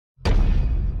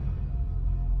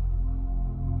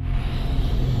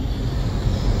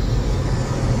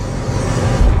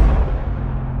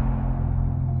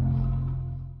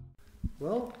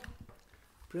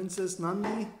Princess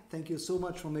Nandi, thank you so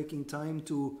much for making time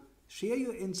to share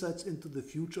your insights into the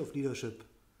future of leadership.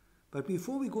 But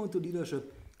before we go into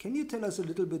leadership, can you tell us a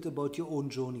little bit about your own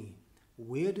journey?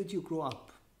 Where did you grow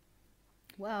up?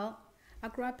 Well, I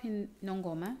grew up in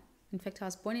Nongoma. In fact, I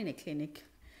was born in a clinic.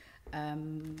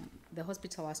 The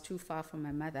hospital was too far from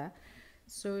my mother.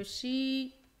 So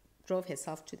she drove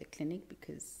herself to the clinic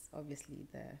because obviously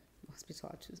the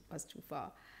hospital was too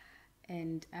far.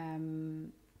 And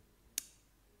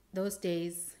those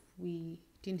days we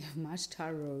didn't have much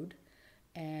tar road.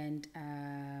 And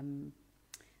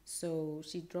so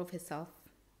she drove herself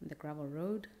on the gravel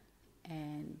road.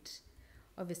 And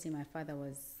obviously my father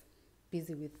was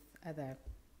busy with other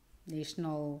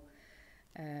nation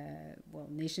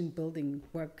building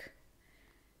work.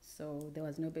 So there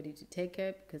was nobody to take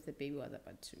her because the baby was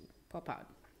about to pop out.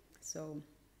 So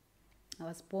I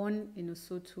was born in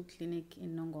Usutu Clinic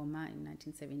in Nongoma in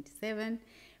 1977,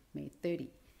 May 30.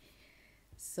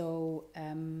 So,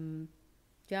 and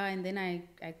then I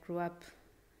grew up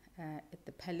at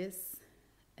the palace.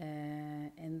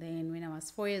 And then when I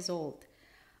was 4 years old,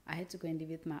 I had to go and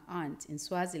live with my aunt in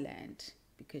Swaziland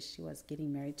because she was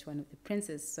getting married to one of the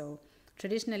princes. So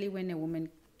traditionally, when a woman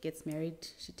gets married,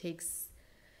 she takes,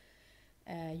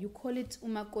 you call it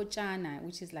umakochana,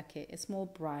 which is like a small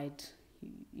bride.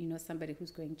 You know, somebody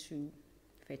who's going to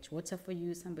fetch water for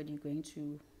you, somebody you're going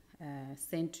to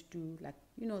send to do, like,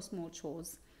 small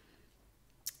chores.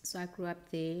 So I grew up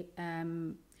there.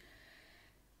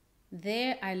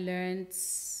 There I learned,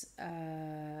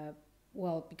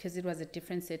 because it was a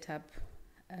different setup,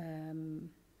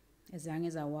 as young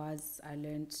as I was, I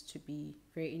learned to be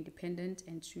very independent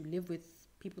and to live with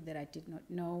people that I did not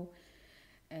know.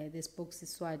 They spoke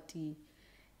Siswati,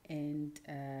 and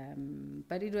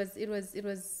but it was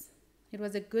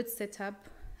a good setup,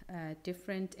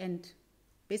 different, and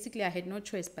basically I had no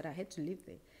choice, but I had to live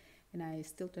there, and I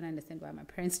still don't understand why my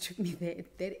parents took me there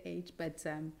at that age, but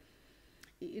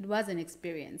it was an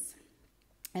experience.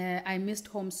 I missed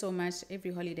home so much.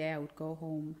 Every holiday I would go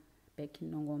home back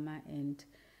in Nongoma, and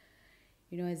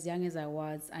as young as I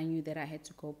was, I knew that I had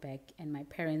to go back, and my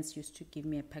parents used to give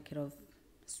me a packet of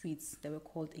sweets. They were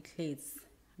called eclairs.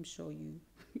 I'm sure you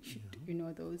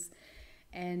know those.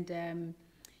 And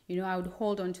I would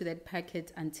hold on to that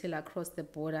packet until I crossed the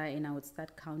border, and I would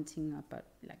start counting about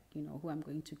who I'm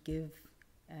going to give,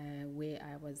 where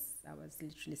I was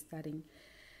literally studying.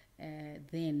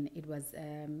 Then it was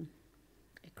a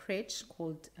crèche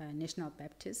called National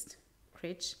Baptist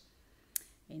Crèche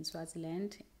in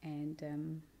Swaziland, and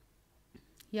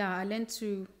I learned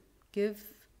to give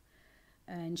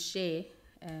and share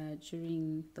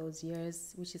during those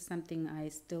years, which is something I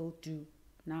still do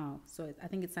now. So I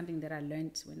think it's something that I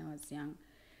learned when I was young.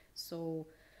 So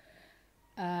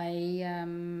I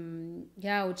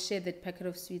would share that packet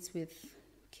of sweets with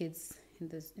kids in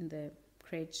the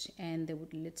crèche, and they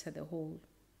would litter the whole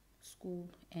school,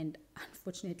 and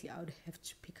unfortunately I would have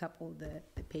to pick up all the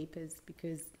papers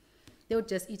because they would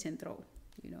just eat and throw,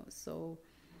 so.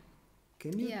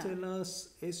 Can you tell us,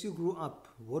 as you grew up,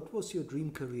 what was your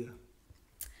dream career?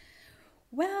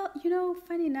 Well,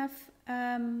 funny enough,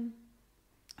 I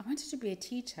wanted to be a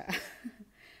teacher.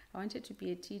 I wanted to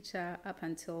be a teacher up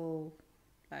until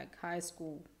high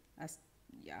school. I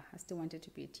still wanted to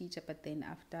be a teacher, but then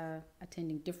after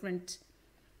attending different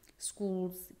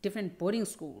schools, different boarding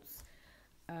schools,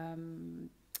 I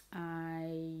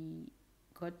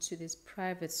got to this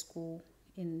private school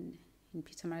in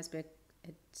Pietermaritzburg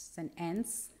at St.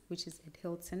 Anne's, which is at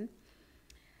Hilton.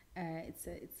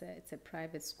 It's a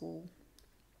private school.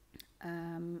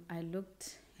 I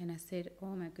looked and I said,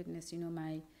 oh my goodness,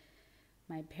 my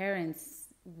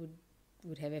parents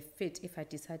would have a fit if I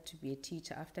decide to be a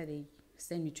teacher after they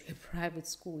send me to a private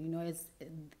school.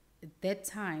 At that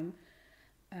time,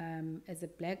 as a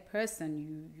black person,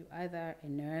 you either a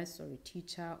nurse or a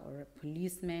teacher or a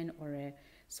policeman or a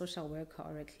social worker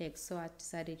or a clerk. So I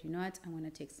decided, I want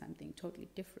to take something totally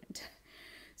different.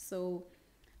 So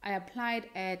I applied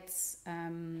at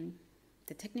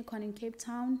the Technikon in Cape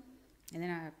Town, and then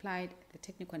I applied at the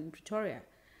Technikon in Pretoria,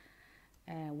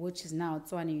 which is now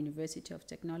Tshwane University of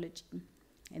Technology.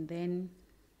 And then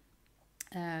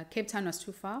Cape Town was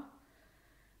too far.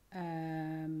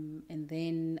 And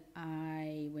then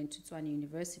I went to Tshwane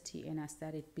University and I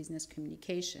studied business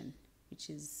communication, which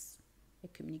is a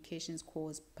communications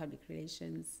course, public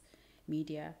relations,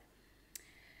 media.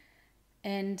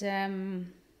 And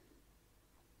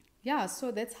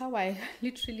so that's how I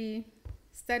literally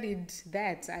studied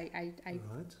that. I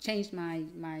changed my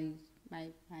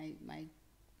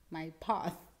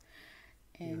path.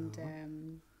 And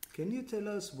can you tell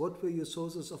us what were your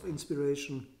sources of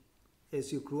inspiration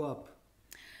as you grew up?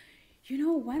 You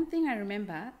know, one thing I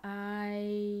remember,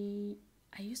 I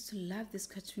used to love this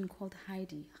cartoon called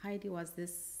Heidi. Heidi was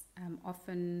this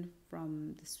orphan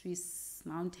from the Swiss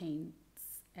mountains,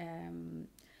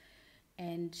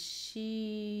 and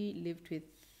she lived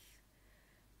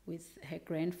with her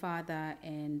grandfather,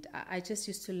 and I just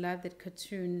used to love that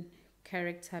cartoon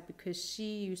character because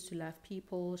she used to love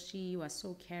people. She was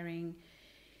so caring.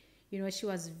 You know, she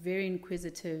was very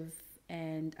inquisitive,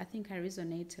 and I think I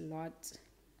resonate a lot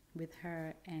with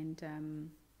her. And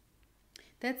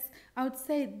I would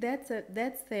say that's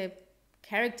the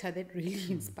character that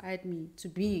really inspired me to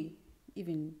be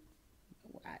even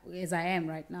as I am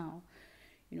right now.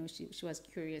 You know, she was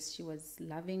curious, she was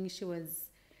loving, she was,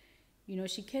 you know,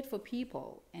 she cared for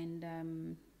people,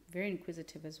 and very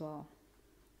inquisitive as well.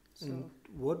 So, and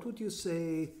what would you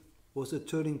say was a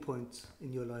turning point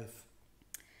in your life?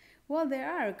 well,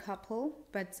 there are a couple,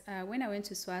 but when I went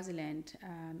to Swaziland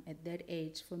at that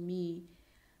age, for me,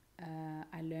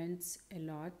 I learned a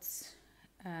lot.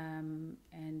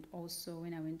 And also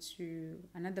when I went to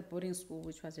another boarding school,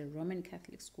 which was a Roman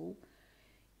Catholic school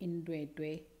in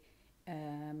Dwedwe,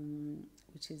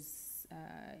 which is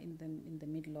in the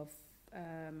middle of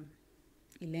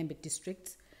Ilembe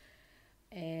district.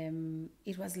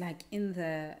 It was like in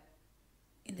the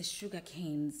sugar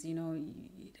canes, you know,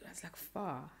 it was like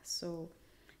far. So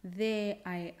there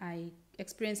I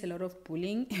experienced a lot of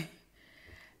bullying,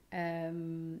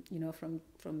 you know, from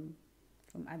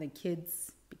other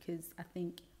kids, because I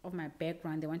think of my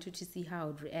background, they wanted to see how I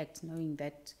would react, knowing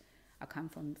that I come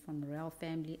from a royal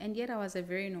family, and yet I was a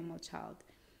very normal child.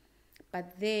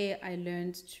 But there I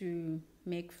learned to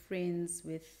make friends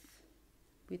with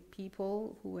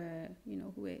people who were, you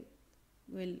know, who were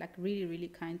like really, really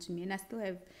kind to me, and I still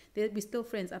have, we're still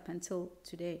friends up until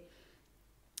today.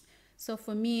 So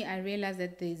for me, I realized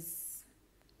that there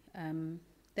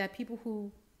are people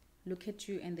who look at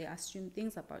you and they assume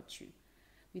things about you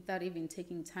without even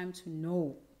taking time to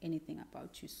know anything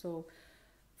about you. So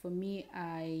for me,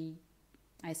 I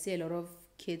see a lot of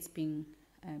kids being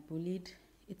bullied.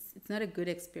 It's not a good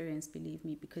experience, believe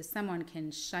me, because someone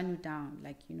can shun you down.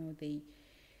 Like, you know, they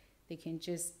can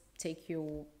just take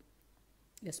your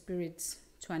spirit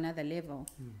to another level.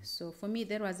 So for me,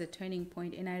 that was a turning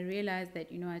point, and I realized that,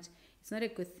 you know what, it's not a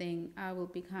good thing. I will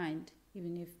be kind,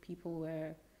 even if people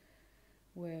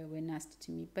were nasty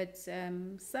to me. But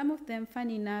some of them,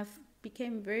 funny enough,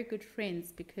 became very good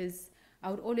friends, because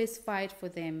I would always fight for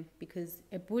them, because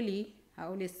a bully, I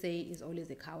always say, is always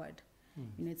a coward.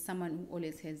 You know, it's someone who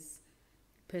always has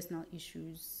personal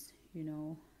issues, you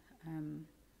know.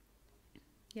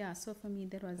 Yeah, so for me,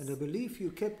 that was... And I believe you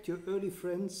kept your early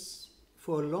friends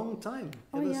for a long time,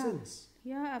 ever since.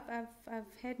 Yeah, I've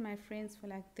had my friends for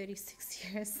like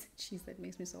 36 years. Jeez, that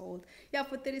makes me so old. Yeah,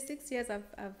 for 36 years,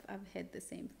 I've had the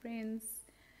same friends.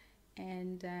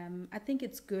 And I think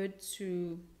it's good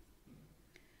to,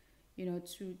 you know,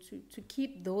 to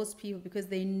keep those people, because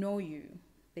they know you.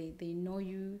 They know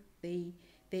you. They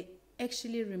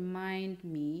actually remind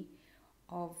me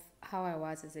of how I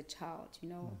was as a child, you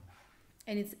know.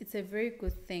 And it's a very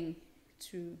good thing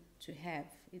to have.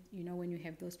 You know, when you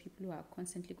have those people who are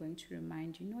constantly going to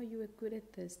remind you, no, you were good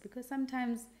at this. Because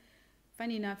sometimes,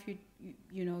 funny enough,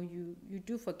 you know, you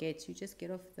do forget. You just get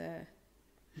off the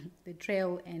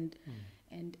trail, and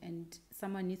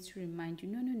someone needs to remind you,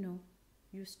 no,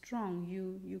 you're strong.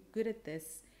 You're good at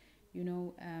this. You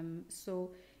know,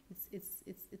 so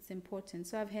it's important.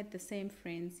 So I've had the same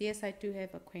friends. Yes, I do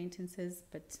have acquaintances,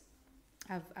 but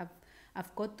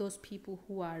I've got those people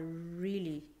who are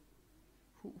really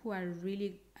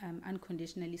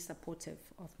unconditionally supportive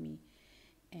of me,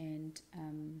 and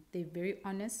they're very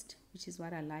honest, which is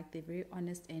what I like. They're very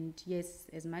honest, and yes,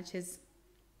 as much as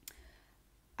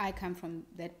I come from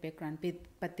that background,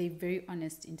 but they're very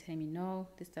honest in telling me, no,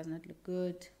 this does not look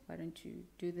good. Why don't you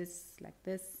do this like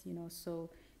this? You know, so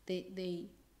they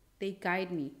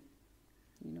guide me.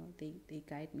 You know, they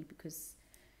guide me, because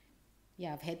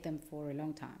yeah, I've had them for a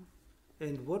long time.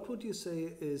 And what would you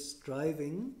say is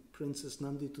driving Princess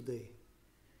Nandi today?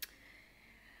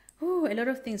 Oh, a lot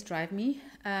of things drive me.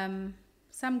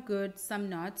 Some good, some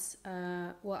not.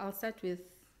 Well, I'll start with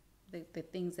the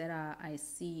things that I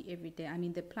see every day. I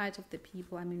mean, the plight of the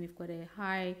people. I mean, we've got a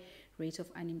high rate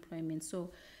of unemployment.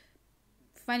 So,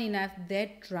 funny enough,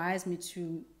 that drives me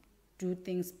to do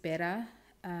things better.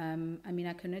 I mean,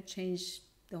 I cannot change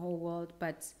the whole world,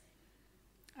 but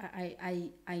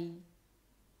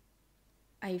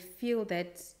I feel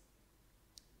that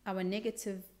our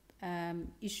negative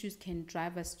issues can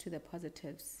drive us to the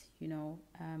positives. You know,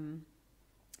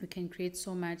 we can create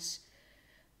so much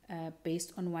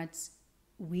based on what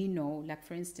we know. Like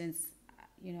for instance,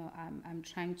 I'm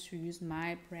trying to use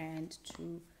my brand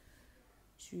to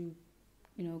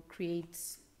create,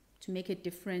 to make a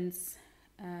difference,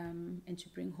 and to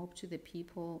bring hope to the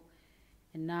people,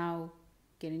 and now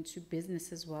get into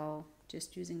business as well,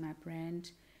 just using my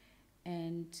brand.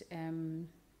 And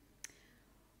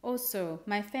also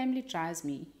my family drives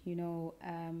me.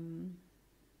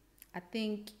 I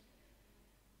think,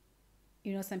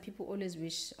 some people always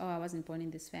wish, I wasn't born in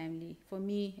this family. For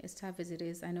me, as tough as it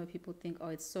is, I know people think,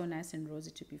 it's so nice and rosy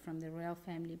to be from the royal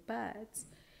family, but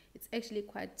it's actually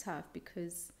quite tough,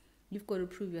 because you've got to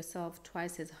prove yourself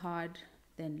twice as hard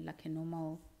than like a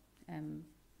normal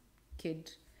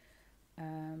kid,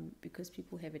 because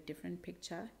people have a different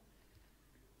picture.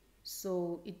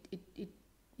 So it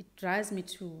drives me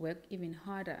to work even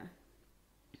harder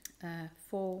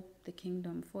for the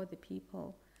kingdom, for the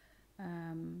people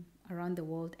around the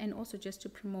world, and also just to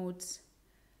promote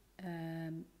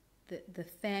the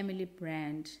family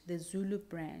brand, the Zulu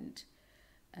brand.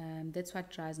 That's what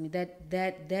drives me.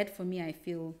 That for me, I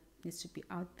feel needs to be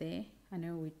out there. I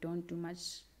know we don't do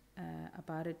much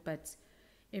about it, but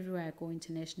everywhere I go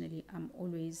internationally, I'm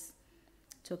always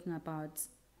talking about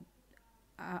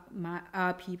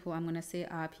our people. I'm gonna say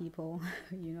our people,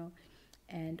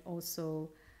 and also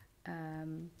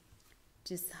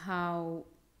just how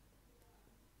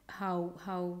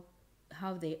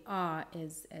they are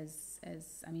as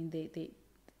I mean,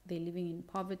 they're living in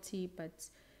poverty, but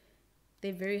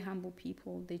they're very humble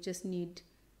people. They just need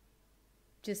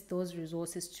just those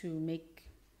resources to make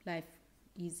life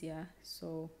easier.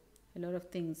 So a lot of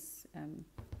things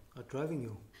are driving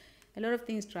you. A lot of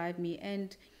things drive me,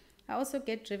 and I also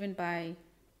get driven by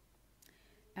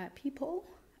people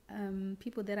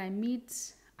that I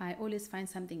meet. I always find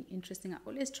something interesting. I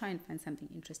always try and find something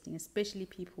interesting, especially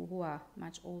people who are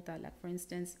much older. Like for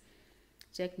instance,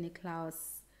 Jack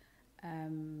Nicklaus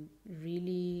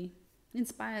really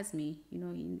inspires me.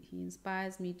 He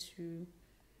inspires me to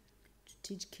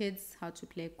teach kids how to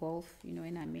play golf.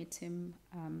 When I met him,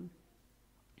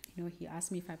 he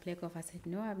asked me if I play golf. I said,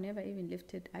 no, I've never even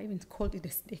lifted. I even called it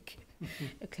a stick,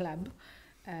 a club.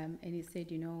 And he said,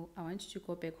 I want you to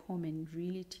go back home and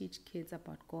really teach kids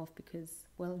about golf, because,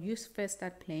 well, you first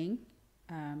start playing,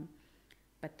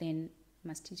 but then you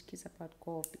must teach kids about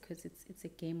golf, because it's a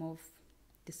game of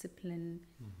discipline.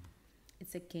 Mm-hmm.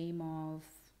 It's a game of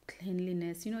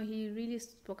cleanliness. He really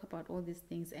spoke about all these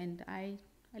things, and I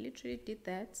literally did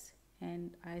that,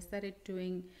 and I started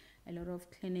doing a lot of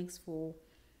clinics for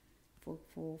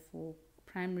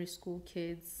primary school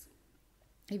kids,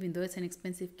 even though it's an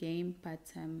expensive game.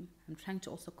 But I'm trying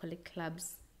to also collect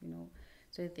clubs,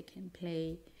 so that they can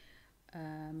play,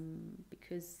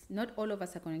 because not all of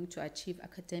us are going to achieve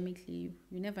academically.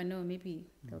 You never know, maybe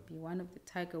there'll be one of the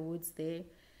Tiger Woods there,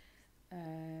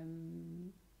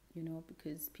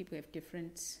 because people have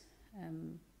different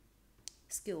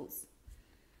skills.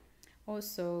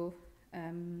 Also,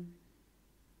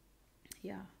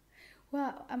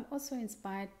 well, I'm also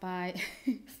inspired by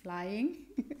flying.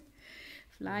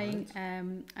 Right.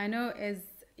 I know, as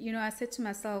I said to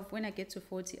myself, when I get to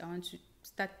 40, I want to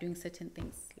start doing certain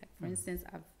things. Like for instance,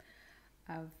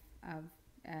 I've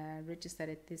registered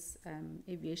at this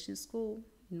aviation school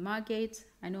in Margate.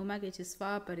 I know Margate is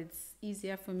far, but it's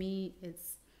easier for me.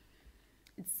 It's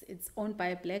owned by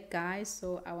a black guy,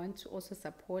 so I want to also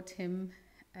support him.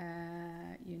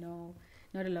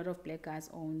 Not a lot of black guys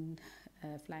own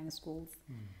flying schools.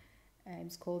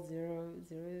 It's called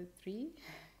 003,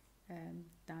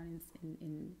 down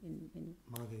in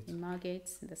Margate. In Margate,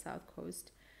 in the South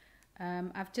Coast.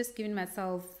 I've just given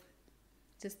myself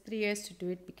just 3 years to do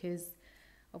it because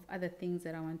of other things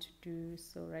that I want to do.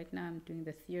 So right now I'm doing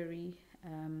the theory.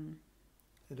 And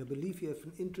I believe you have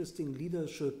an interesting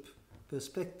leadership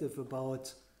perspective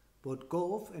about what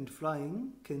golf and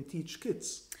flying can teach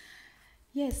kids.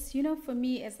 Yes, for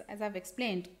me, as I've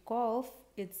explained, golf,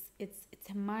 it's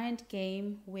a mind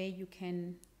game where you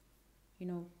can,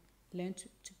 learn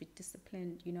to be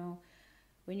disciplined.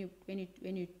 When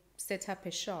you set up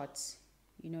a shot,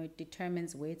 it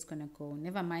determines where it's gonna go.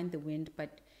 Never mind the wind,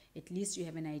 but at least you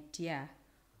have an idea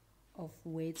of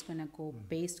where it's gonna go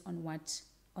based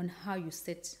on how you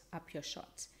set up your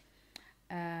shot.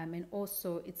 And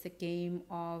also, it's a game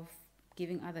of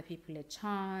giving other people a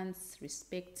chance,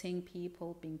 respecting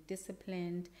people, being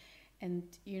disciplined, and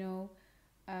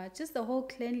just the whole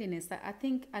cleanliness. I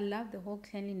think I love the whole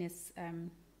cleanliness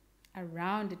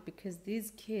around it, because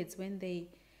these kids, when they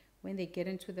get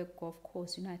into the golf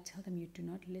course, I tell them, you do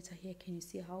not litter here. Can you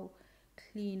see how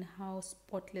clean, how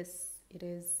spotless it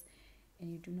is?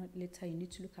 And you do not litter. You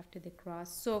need to look after the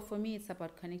grass. So for me, it's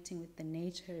about connecting with the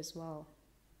nature as well.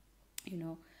 you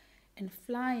know. And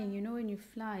flying, you know, when you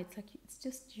fly, it's like it's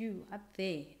just you up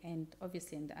there, and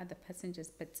obviously and the other passengers.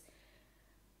 But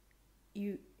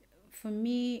you, for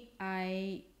me,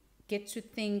 I get to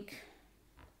think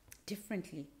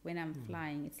differently when I'm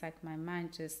flying. It's like my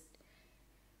mind just,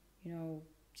 you know,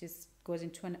 just goes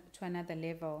into to another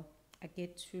level. I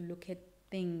get to look at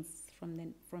things from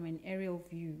an aerial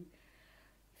view.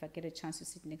 If I get a chance to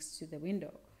sit next to the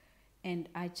window, and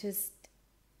it's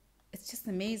just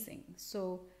amazing.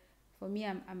 So for me,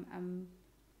 I'm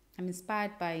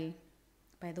inspired by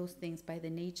those things, by the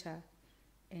nature,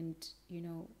 and you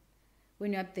know,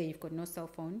 when you're up there, you've got no cell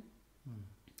phone.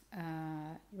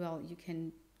 Well, you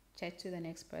can chat to the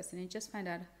next person and just find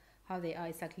out how they are.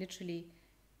 It's like literally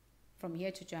from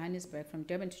here to Johannesburg, from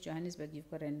Durban to Johannesburg,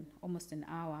 you've got almost an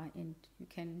hour, and you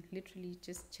can literally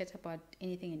just chat about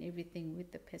anything and everything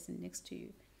with the person next to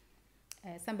you.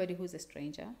 Somebody who's a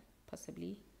stranger,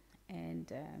 possibly,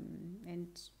 and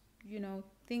you know,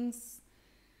 things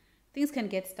can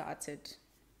get started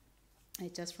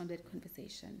just from that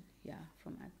conversation,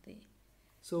 from out there.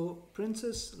 So,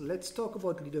 Princess, let's talk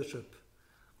about leadership.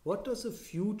 What does the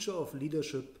future of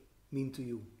leadership mean to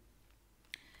you?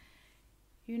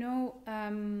 You know,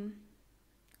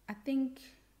 I think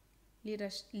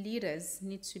leaders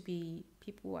need to be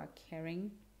people who are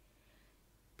caring,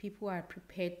 people who are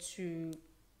prepared to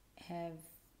have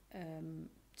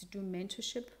to do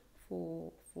mentorship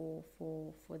for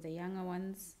the younger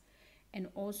ones, and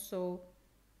also,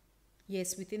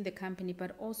 yes, within the company,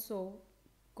 but also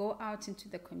go out into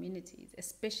the communities,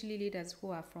 especially leaders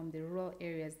who are from the rural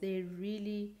areas. They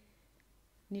really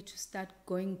need to start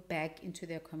going back into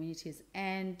their communities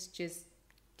and just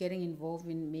getting involved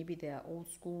in maybe their old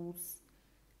schools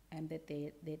and that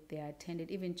they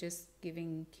attended, even just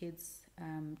giving kids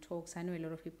talks. I know a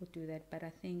lot of people do that, but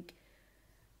I think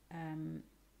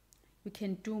we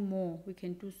can do more. We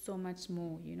can do so much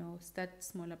more, you know, start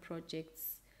smaller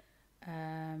projects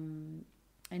and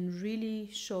really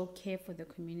show care for the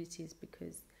communities,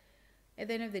 because at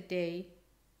the end of the day,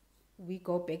 we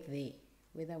go back there,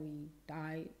 whether we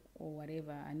die or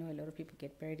whatever. I know a lot of people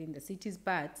get buried in the cities,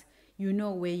 but you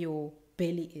know where your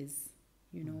belly is,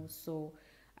 you know. So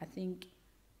I think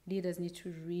leaders need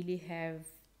to really have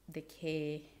the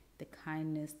care, the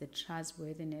kindness, the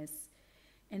trustworthiness,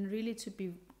 and really to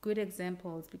be good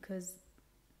examples, because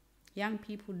young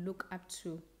people look up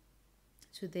to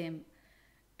them.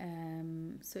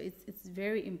 So it's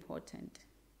very important.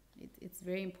 It's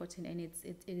very important, and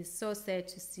it is so sad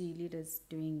to see leaders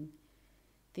doing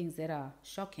things that are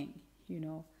shocking, you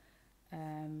know,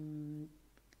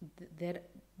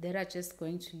 that are just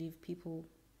going to leave people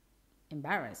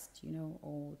embarrassed, you know,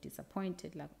 or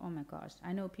disappointed. Like, oh my gosh,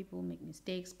 I know people make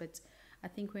mistakes, but I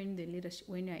think when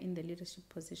you're in the leadership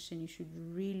position, you should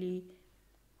really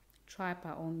try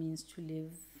by all means to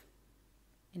live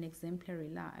an exemplary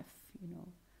life, you know.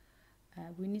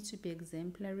 We need to be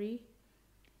exemplary,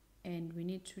 and we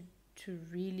need to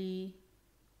really,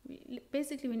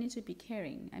 basically we need to be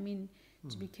caring. I mean,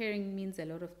 to be caring means a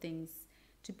lot of things.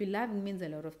 To be loving means a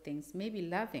lot of things. Maybe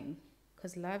loving,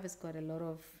 because love has got a lot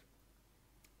of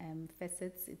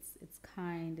facets. It's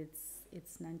kind,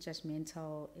 it's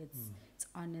non-judgmental, it's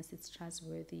honest, it's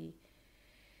trustworthy,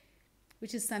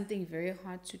 which is something very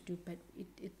hard to do, but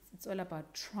it's all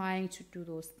about trying to do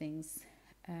those things,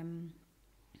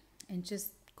 and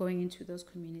just going into those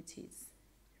communities,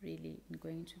 really, and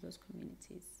going into those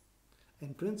communities.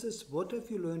 And Princess, what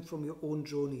have you learned from your own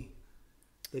journey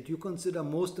that you consider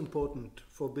most important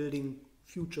for building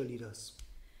future leaders?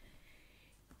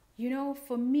 You know,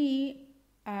 for me,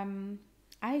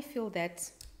 I feel that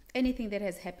anything that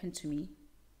has happened to me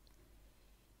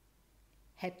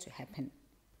had to happen,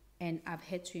 and I've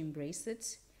had to embrace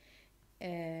it,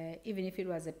 even if it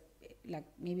was like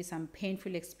maybe some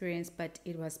painful experience, but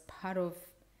it was part of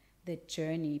the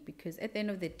journey, because at the end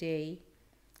of the day,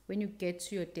 when you get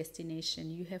to your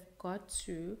destination, you have got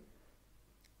to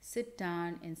sit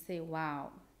down and say,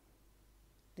 wow,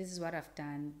 this is what I've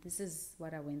done, this is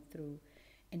what I went through.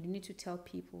 And you need to tell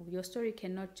people. Your story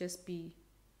cannot just be,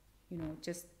 you know,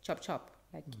 just chop,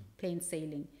 like plain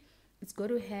sailing. It's got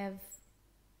to have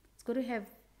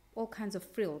all kinds of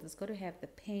frills. It's got to have the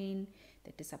pain,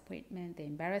 the disappointment, the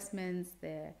embarrassments,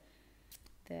 the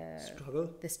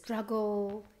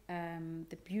struggle,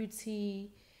 the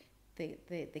beauty,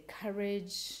 the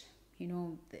courage, you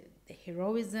know, the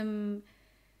heroism.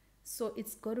 So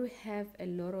it's got to have a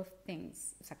lot of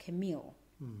things. It's like a meal.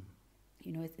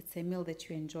 You know, it's a meal that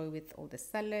you enjoy with all the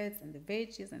salads and the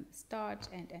veggies and the starch,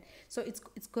 and so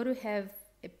it's got to have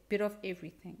a bit of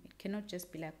everything. It cannot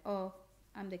just be like, oh,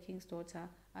 I'm the king's daughter,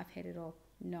 I've had it all.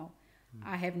 No,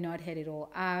 I have not had it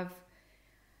all. I've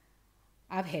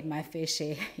had my fair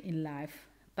share in life.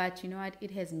 But you know what?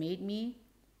 It has made me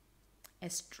a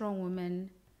strong woman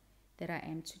that I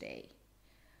am today.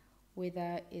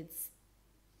 Whether it's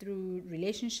through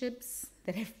relationships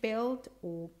that have failed,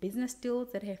 or business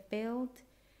deals that have failed,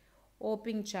 or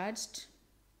being judged,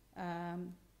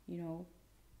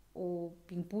 or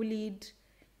being bullied.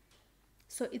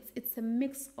 So it's a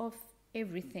mix of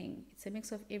everything. It's a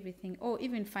mix of everything. Or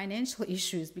even financial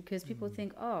issues, because people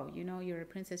think, oh, you're a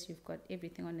princess, you've got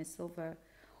everything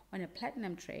on a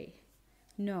platinum tray.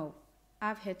 No,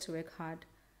 I've had to work hard.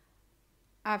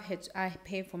 I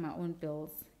pay for my own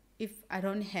bills. If I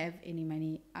don't have any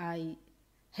money, I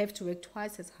have to work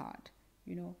twice as hard,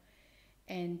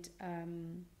 and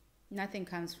nothing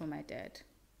comes from my dad,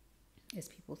 as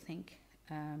people think.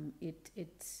 And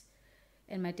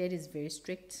my dad is very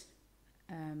strict,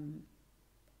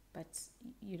 but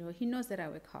he knows that I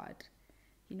work hard.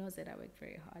 He knows that I work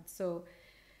very hard. So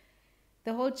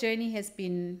the whole journey has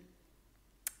been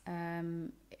a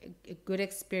good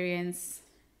experience.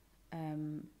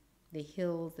 The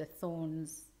hills, the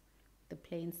thorns, the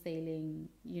plain sailing,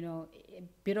 a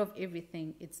bit of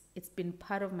everything. It's been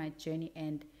part of my journey,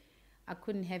 and I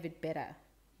couldn't have it better.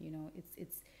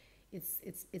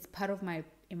 It's part of my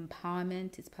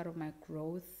empowerment. It's part of my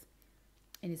growth,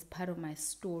 and it's part of my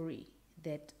story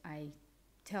that I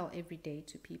tell every day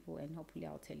to people, and hopefully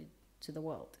I'll tell it to the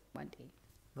world one day.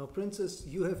 Now, Princess,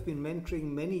 you have been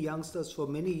mentoring many youngsters for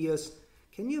many years.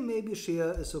 Can you maybe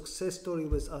share a success story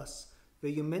with us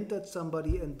where you mentored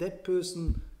somebody and that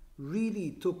person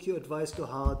really took your advice to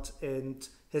heart and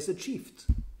has achieved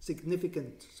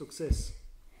significant success?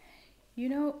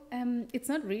 It's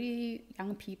not really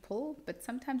young people, but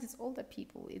sometimes it's older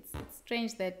people. It's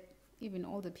strange that even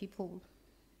older people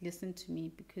listen to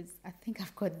me, because I think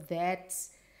I've got that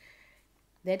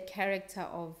character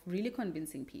of really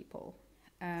convincing people.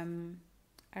 I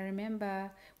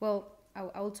remember,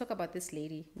 I will talk about this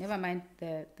lady. Never mind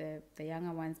the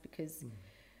younger ones, because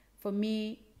for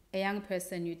me, a young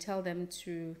person, you tell them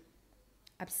to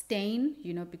abstain,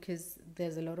 because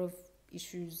there's a lot of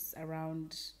issues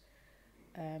around,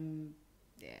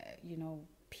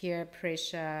 peer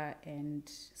pressure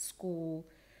and school.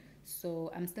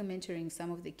 So I'm still mentoring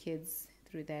some of the kids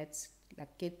through that.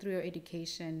 Like, get through your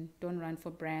education, don't run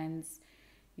for brands,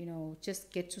 just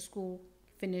get to school,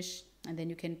 finish, and then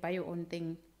you can buy your own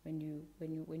thing when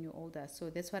you're older. So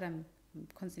that's what I'm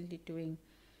constantly doing.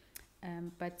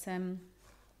 But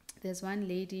there's one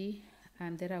lady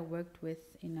that I worked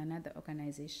with in another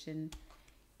organization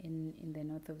in the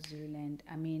north of Zululand.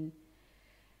 I mean,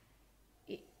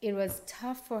 it was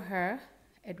tough for her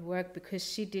at work because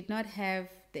she did not have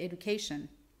the education,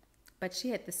 but she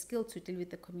had the skill to deal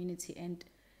with the community, and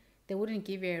they wouldn't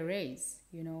give her a raise,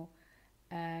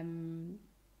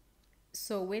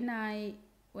 So when I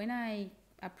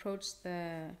approached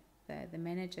the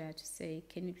manager to say,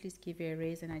 can you please give her a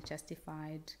raise, and I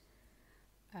justified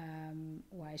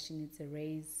why she needs a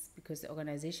raise, because the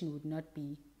organization would not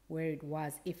be where it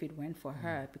was if it went for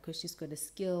her, because she's got a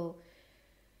skill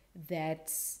that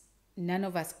none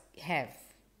of us have,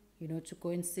 to go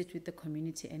and sit with the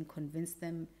community and convince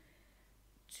them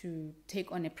to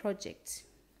take on a project.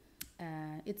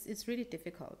 It's really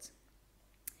difficult.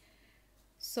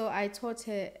 So I taught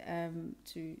her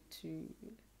to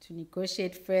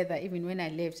negotiate further. Even when I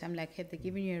left, I'm like, have they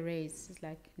given you a raise? She's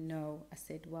like, no. I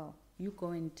said, well, you go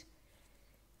and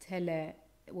tell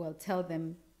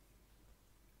them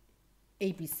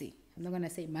ABC. I'm not going to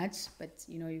say much, but,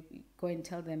 you go and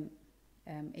tell them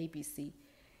ABC.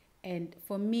 And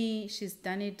for me, she's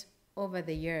done it over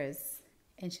the years,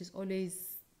 and she's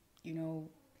always,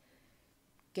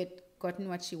 gotten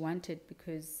what she wanted,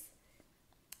 because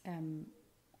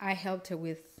I helped her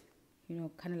with,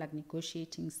 kind of like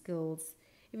negotiating skills,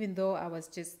 even though I was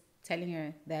just telling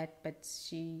her that, but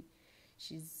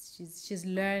she's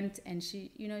learned, and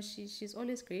she's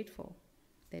always grateful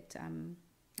that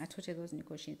I taught her those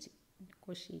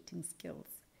negotiating skills.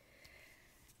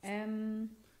 And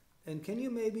can you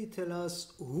maybe tell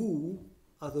us who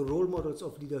are the role models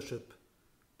of leadership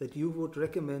that you would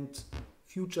recommend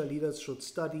future leaders should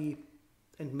study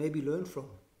and maybe learn from?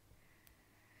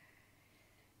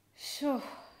 Sure.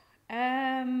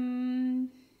 There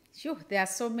are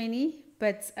so many,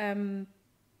 but that's a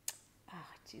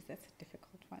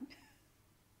difficult one.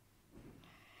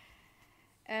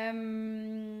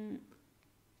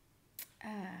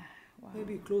 Wow.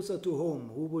 Maybe closer to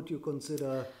home, who would you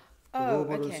consider role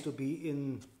models to be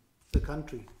in the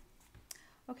country?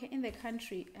 Okay, in the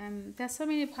country, there's so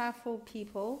many powerful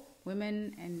people,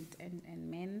 women and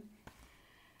men.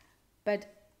 But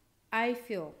I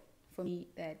feel, for me,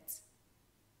 that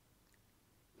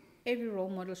every role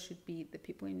model should be the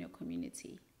people in your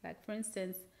community. Like, for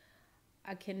instance,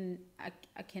 I can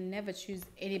never choose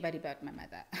anybody but my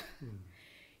mother.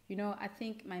 You know, I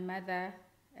think my mother,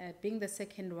 being the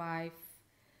second wife,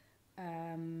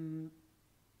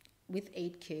 with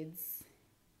 8 kids,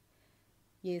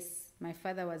 yes, my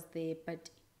father was there, but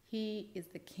he is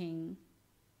the king,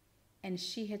 and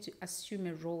she had to assume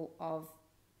a role of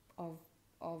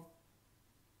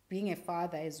being a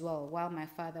father as well, while my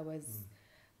father was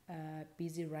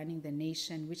busy running the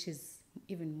nation, which is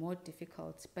even more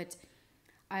difficult. But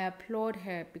I applaud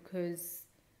her, because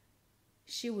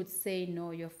she would say,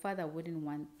 no, your father wouldn't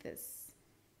want this.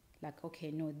 Like,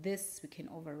 okay, no, this we can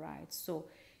override. So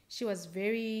she was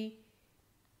very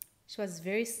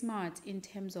smart in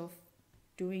terms of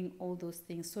doing all those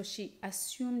things. So she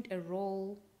assumed a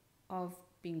role of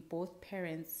being both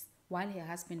parents while her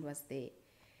husband was there.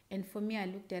 And for me, I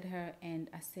looked at her and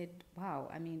I said, wow,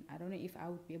 I mean, I don't know if I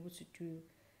would be able to do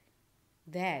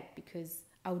that, because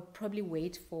I would probably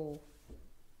wait for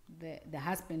the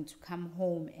husband to come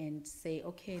home and say,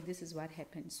 okay, this is what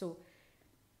happened. So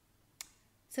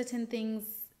certain things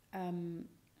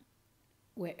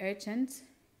were urgent,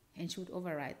 and she would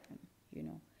override them, you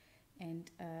know. And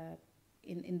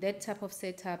in that type of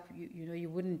setup, you know, you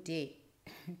wouldn't dare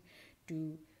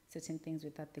do certain things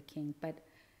without the king. But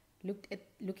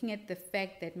looking at the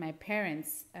fact that my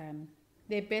parents,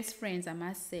 they're best friends, I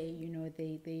must say, you know,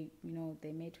 they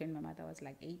met when my mother was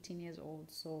like 18 years old.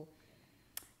 So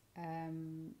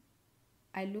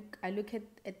I look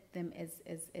at them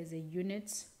as a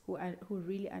unit who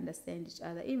really understand each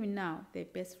other. Even now, they're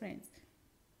best friends,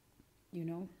 you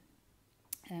know.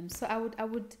 So I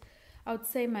would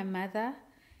say my mother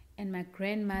and my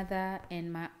grandmother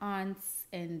and my aunts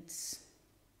and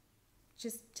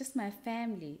just my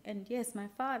family, and yes, my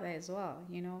father as well,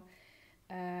 you know.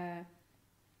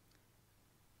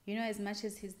 You know, as much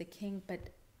as he's the king, but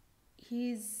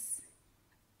I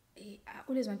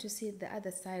always want to see the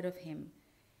other side of him.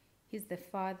 He's the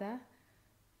father,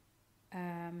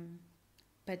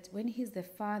 but when he's the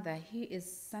father, he is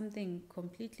something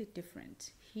completely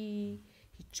different. He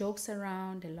jokes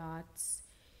around a lot.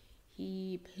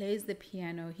 He plays the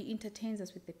piano. He entertains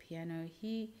us with the piano.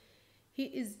 He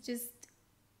is just,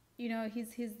 you know,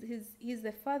 he's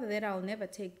the father that I'll never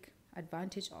take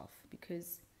advantage of,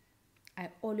 because I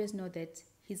always know that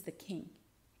he's the king,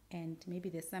 and maybe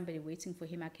there's somebody waiting for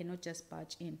him. I cannot just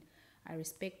barge in. I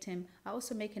respect him. I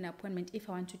also make an appointment if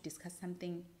I want to discuss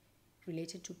something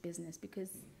related to business, because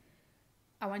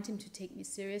I want him to take me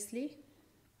seriously.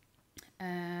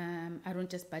 I don't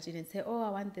just budget and say, oh, I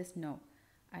want this. No,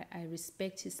 I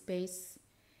respect his space,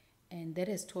 and that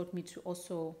has taught me to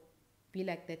also be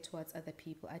like that towards other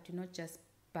people. I do not just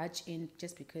budge in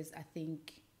just because I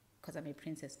think, because I'm a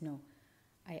princess. No,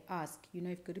 I ask, you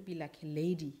know, you've got to be like a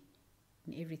lady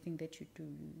in everything that you do.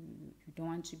 You don't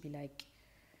want to be like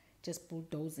just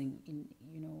bulldozing in,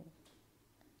 you know,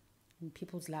 in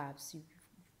people's lives.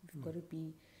 You've got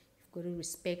to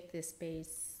respect their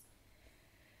space.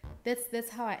 That's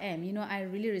how I am. You know, I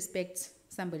really respect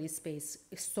somebody's space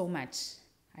so much.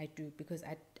 I do, because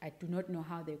I do not know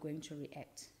how they're going to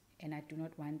react, and I do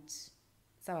not want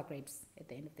sour grapes at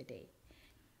the end of the day.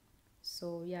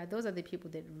 So yeah, those are the people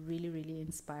that really, really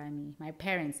inspire me. My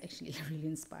parents actually really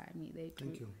inspire me. They do.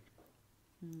 Thank you.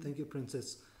 Thank you,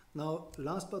 Princess. Now,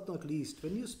 last but not least,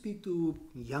 when you speak to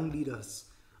young leaders,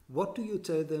 what do you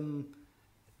tell them?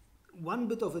 One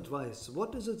bit of advice.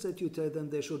 What is it that you tell them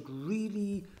they should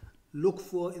really look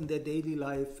for in their daily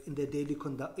life, in their daily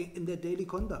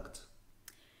conduct?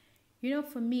 You know,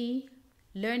 for me,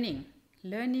 learning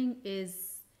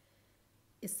is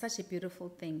such a beautiful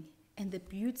thing. And the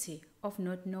beauty of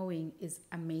not knowing is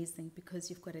amazing, because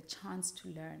you've got a chance to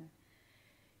learn.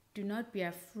 Do not be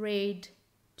afraid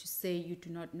to say you do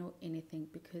not know anything,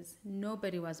 because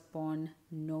nobody was born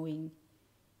knowing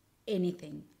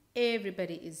anything.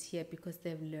 Everybody is here because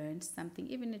they've learned something.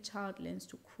 Even a child learns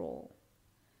to crawl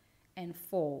and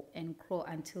fall and crawl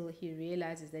until he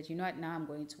realizes that, you know what, now I'm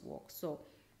going to walk. So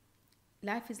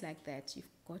life is like that. You've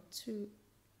got to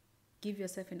give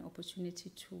yourself an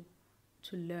opportunity to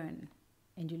learn,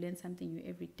 and you learn something new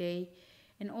every day.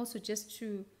 And also just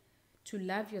to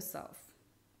love yourself.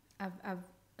 I've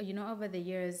you know, over the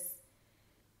years,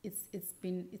 it's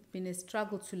been a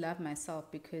struggle to love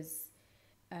myself, because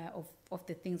of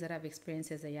the things that I've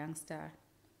experienced as a youngster.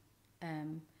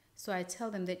 So I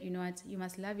tell them that, you know what, you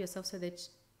must love yourself so that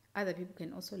other people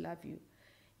can also love you.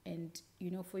 And,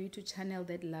 you know, for you to channel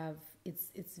that love,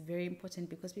 it's very important,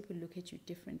 because people look at you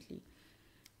differently.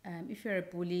 If you're a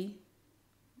bully,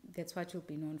 that's what you'll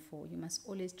be known for. You must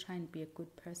always try and be a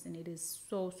good person. It is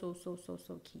so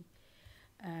key.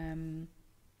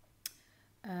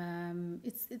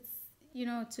 It's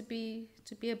to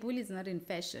be a bully is not in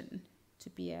fashion. To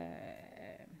be a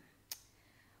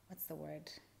what's the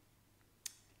word?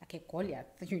 Like a Goliath,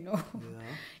 Yeah.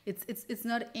 It's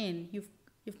not in.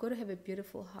 You've got to have a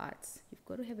beautiful heart. You've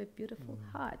got to have a beautiful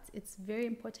heart. It's very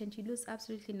important. You lose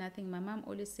absolutely nothing. My mom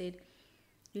always said,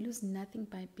 you lose nothing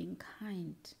by being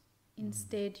kind.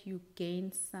 Instead, you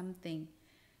gain something.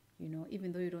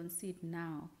 Even though you don't see it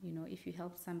now. If you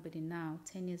help somebody now,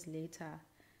 10 years later,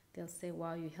 they'll say,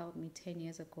 wow, you helped me 10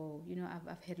 years ago.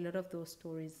 I've had a lot of those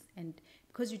stories. And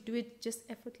because you do it just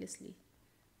effortlessly.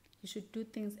 You should do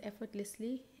things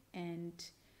effortlessly and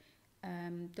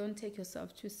don't take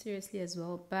yourself too seriously as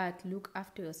well. But look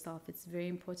after yourself. It's very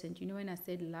important. When I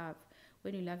said love,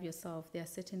 when you love yourself, there are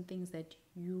certain things that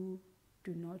you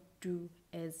do not do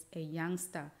as a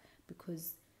youngster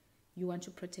because you want to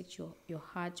protect your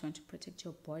heart, you want to protect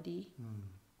your body.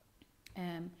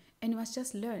 And you must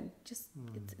just learn.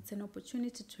 It's an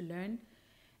opportunity to learn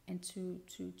and to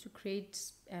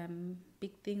create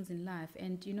big things in life.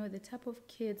 And the type of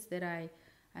kids that I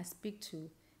speak to,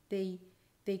 they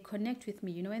connect with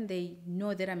me. When they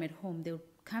know that I'm at home, they'll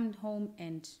come home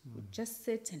and just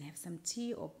sit and have some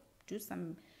tea or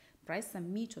fry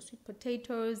some meat or sweet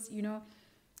potatoes,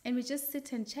 and we just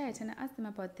sit and chat, and I ask them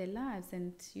about their lives,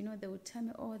 and they would tell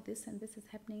me, oh, this and this is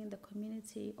happening in the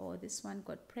community, or this one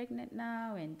got pregnant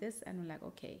now, and this, and I'm like,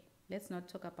 okay, let's not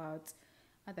talk about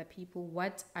other people.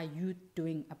 What are you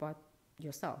doing about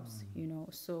yourselves?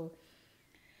 So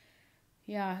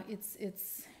yeah, it's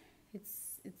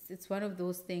one of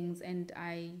those things. And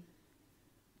I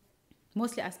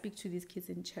speak to these kids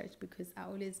in church because I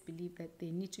always believe that they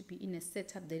need to be in a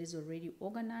setup that is already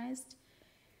organized,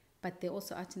 but they're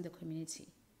also out in the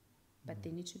community. But they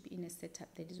need to be in a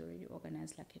setup that is already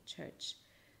organized, like a church.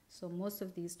 So most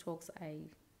of these talks,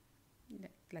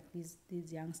 like these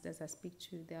youngsters I speak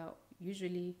to, they are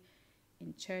usually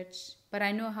in church. But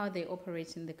I know how they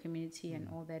operate in the community and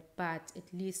all that. But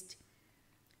at least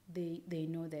they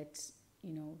know that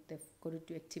they've got to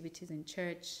do activities in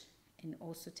church and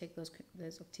also take those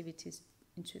activities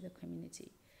into the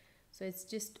community. So it's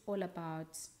just all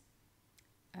about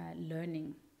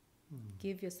learning.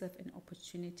 Give yourself an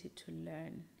opportunity to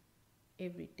learn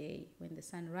every day. When the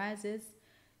sun rises,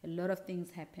 a lot of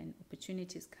things happen.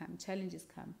 Opportunities come, challenges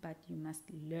come, but you must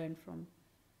learn from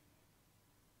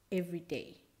every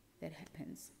day that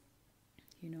happens,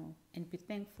 and be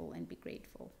thankful and be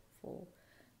grateful for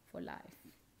life.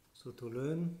 So to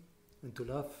learn and to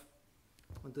love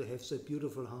and to have that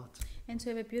beautiful heart. And to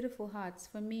have a beautiful heart.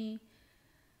 For me,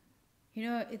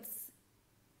 it's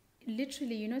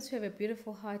literally, to have a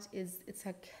beautiful heart it's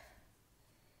like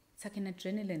an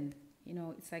adrenaline.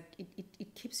 It's like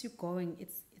it keeps you going.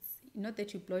 It's not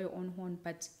that you blow your own horn,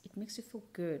 but it makes you feel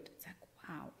good. It's like,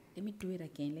 wow, let me do it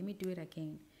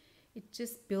again. It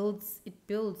just builds.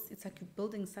 It's like you're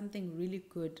building something really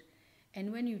good.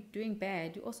 And when you're doing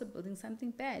bad, you're also building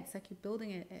something bad. It's like you're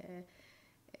building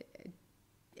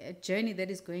a journey that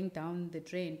is going down the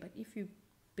drain. But if you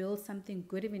build something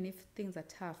good, even if things are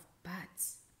tough, but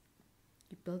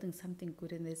you're building something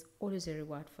good, and there's always a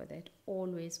reward for that.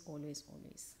 Always.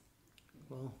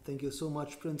 Well, thank you so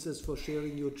much, Princess, for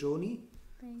sharing your journey,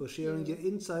 for sharing you. your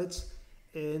insights.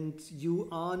 And you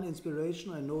are an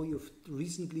inspiration. I know you've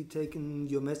recently taken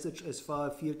your message as far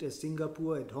afield as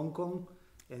Singapore and Hong Kong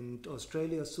and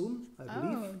Australia soon, I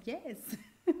believe. Oh, yes.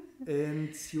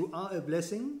 And you are a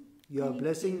blessing. You are a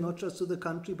blessing not just to the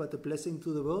country, but a blessing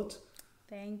to the world.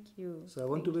 Thank you. So I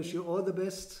want to wish you all the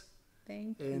best.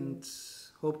 Thank you. And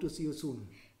hope to see you soon.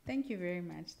 Thank you very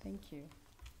much. Thank you.